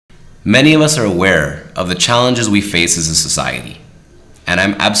Many of us are aware of the challenges we face as a society, and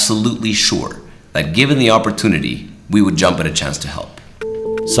I'm absolutely sure that given the opportunity, we would jump at a chance to help.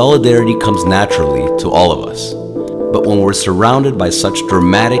 Solidarity comes naturally to all of us, but when we're surrounded by such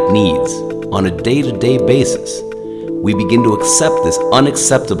dramatic needs on a day-to-day basis, we begin to accept this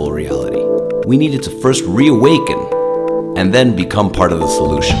unacceptable reality. We needed to first reawaken and then become part of the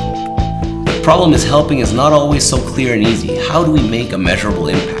solution. The problem is helping is not always so clear and easy. How do we make a measurable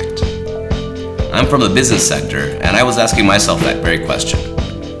impact? I'm from the business sector, and I was asking myself that very question.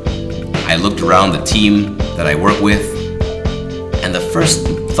 I looked around the team that I work with, and the first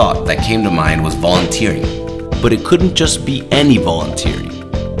thought that came to mind was volunteering. But it couldn't just be any volunteering.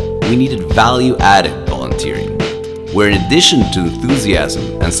 We needed value-added volunteering, where in addition to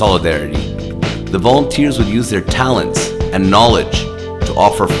enthusiasm and solidarity, the volunteers would use their talents and knowledge to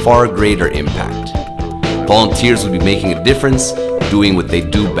offer far greater impact. Volunteers would be making a difference, doing what they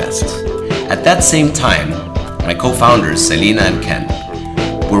do best. At that same time, my co-founders, Selena and Ken,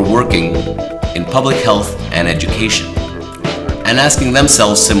 were working in public health and education and asking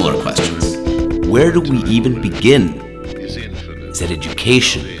themselves similar questions. Where do we even begin? Is it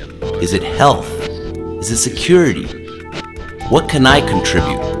education? Is it health? Is it security? What can I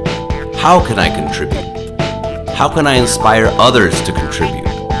contribute? How can I contribute? How can I inspire others to contribute?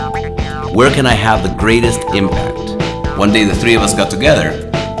 Where can I have the greatest impact? One day the three of us got together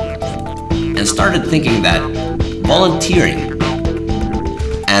and started thinking that volunteering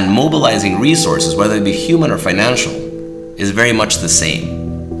and mobilizing resources, whether it be human or financial, is very much the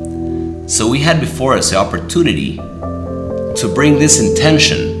same. So we had before us the opportunity to bring this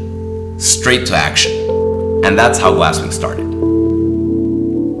intention straight to action. And that's how Glasswing started.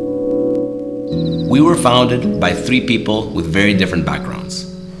 We were founded by three people with very different backgrounds,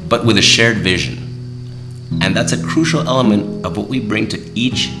 but with a shared vision. And that's a crucial element of what we bring to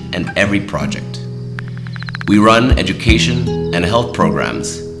each and every project. We run education and health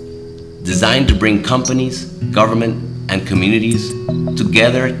programs designed to bring companies, government, and communities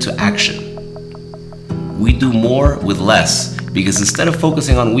together to action. We do more with less because instead of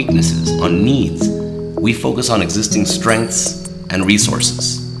focusing on weaknesses, on needs, we focus on existing strengths and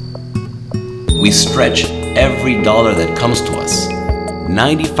resources. We stretch every dollar that comes to us.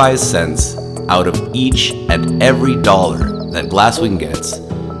 95 cents out of each and every dollar that Glasswing gets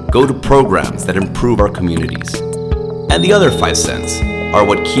go to programs that improve our communities. And the other 5 cents are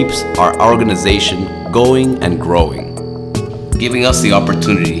what keeps our organization going and growing, giving us the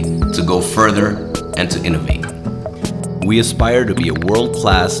opportunity to go further and to innovate. We aspire to be a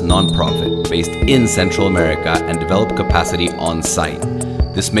world-class nonprofit based in Central America and develop capacity on site.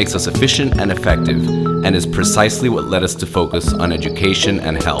 This makes us efficient and effective and is precisely what led us to focus on education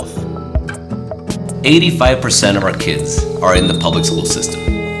and health. 85% of our kids are in the public school system.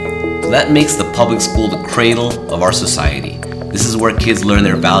 So that makes the public school the cradle of our society. This is where kids learn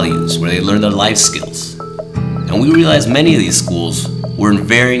their values, where they learn their life skills. And we realize many of these schools were in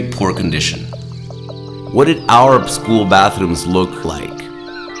very poor condition. What did our school bathrooms look like?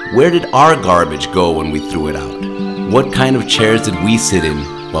 Where did our garbage go when we threw it out? What kind of chairs did we sit in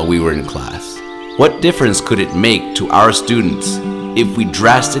while we were in class? What difference could it make to our students if we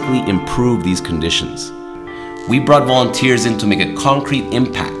drastically improve these conditions? We brought volunteers in to make a concrete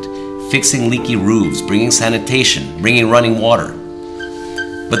impact, fixing leaky roofs, bringing sanitation, bringing running water.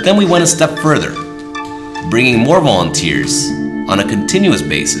 But then we went a step further, bringing more volunteers on a continuous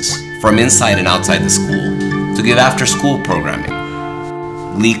basis from inside and outside the school to give after-school programming,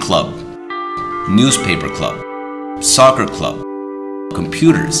 Glee Club, newspaper club, soccer club,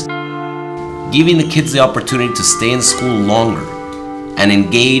 computers, giving the kids the opportunity to stay in school longer and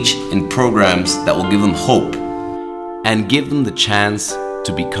engage in programs that will give them hope and give them the chance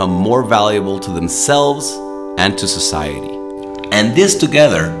to become more valuable to themselves and to society. And this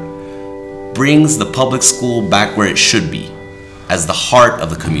together brings the public school back where it should be, as the heart of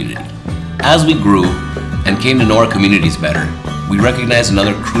the community. As we grew and came to know our communities better, we recognized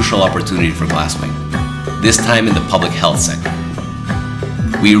another crucial opportunity for Glasswing, this time in the public health sector.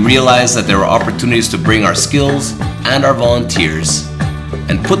 We realized that there were opportunities to bring our skills and our volunteers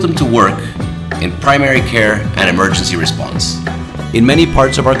and put them to work in primary care and emergency response. In many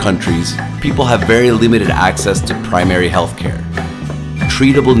parts of our countries, people have very limited access to primary health care.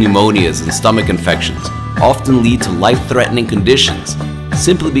 Treatable pneumonias and stomach infections often lead to life-threatening conditions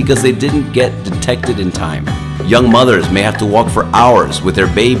simply because they didn't get detected in time. Young mothers may have to walk for hours with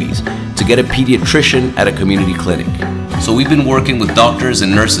their babies to get a pediatrician at a community clinic. So we've been working with doctors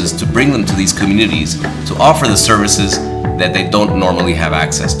and nurses to bring them to these communities to offer the services that they don't normally have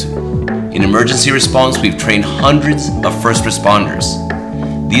access to. In emergency response, we've trained hundreds of first responders.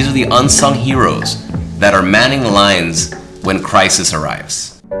 These are the unsung heroes that are manning the lines when crisis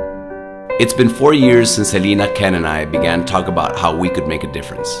arrives. It's been 4 years since Selena, Ken, and I began to talk about how we could make a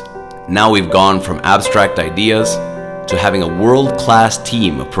difference. Now we've gone from abstract ideas to having a world-class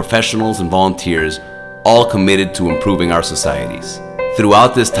team of professionals and volunteers, all committed to improving our societies.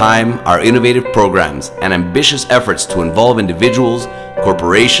 Throughout this time, our innovative programs and ambitious efforts to involve individuals,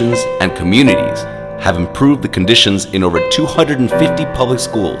 corporations, and communities have improved the conditions in over 250 public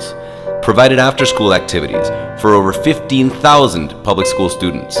schools, provided after-school activities for over 15,000 public school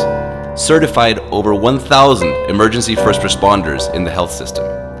students, certified over 1,000 emergency first responders in the health system,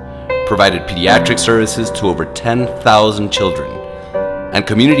 provided pediatric services to over 10,000 children, and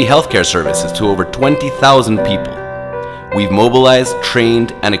community healthcare services to over 20,000 people. We've mobilized,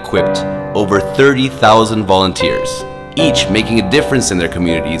 trained, and equipped over 30,000 volunteers, each making a difference in their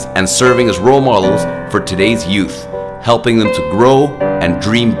communities and serving as role models for today's youth, helping them to grow and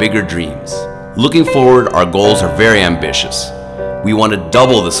dream bigger dreams. Looking forward, our goals are very ambitious. We want to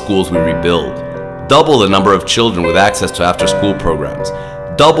double the schools we rebuild, double the number of children with access to after-school programs,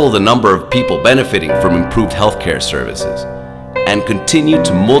 double the number of people benefiting from improved healthcare services, and continue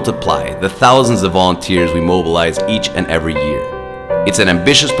to multiply the thousands of volunteers we mobilize each and every year. It's an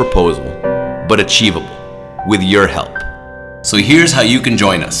ambitious proposal, but achievable, with your help. So here's how you can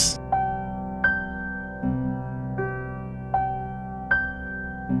join us.